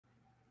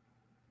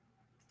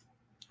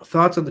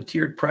Thoughts on the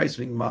tiered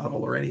pricing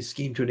model or any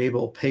scheme to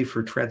enable pay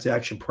for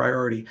transaction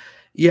priority?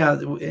 Yeah,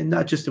 and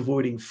not just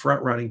avoiding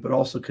front running, but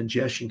also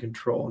congestion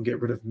control and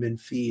get rid of min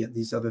fee and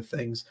these other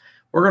things.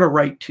 We're going to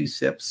write 2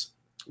 SIPs,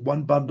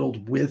 one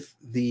bundled with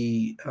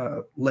the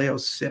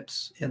Laos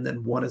SIPs, and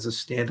then one as a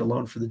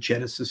standalone for the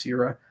Genesis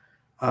era.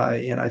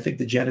 And I think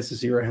the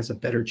Genesis era has a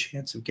better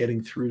chance of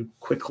getting through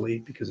quickly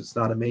because it's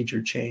not a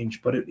major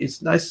change, but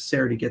it's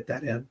necessary to get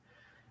that in.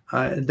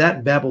 And that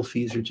and Babel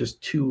fees are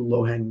just 2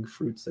 low-hanging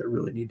fruits that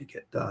really need to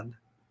get done.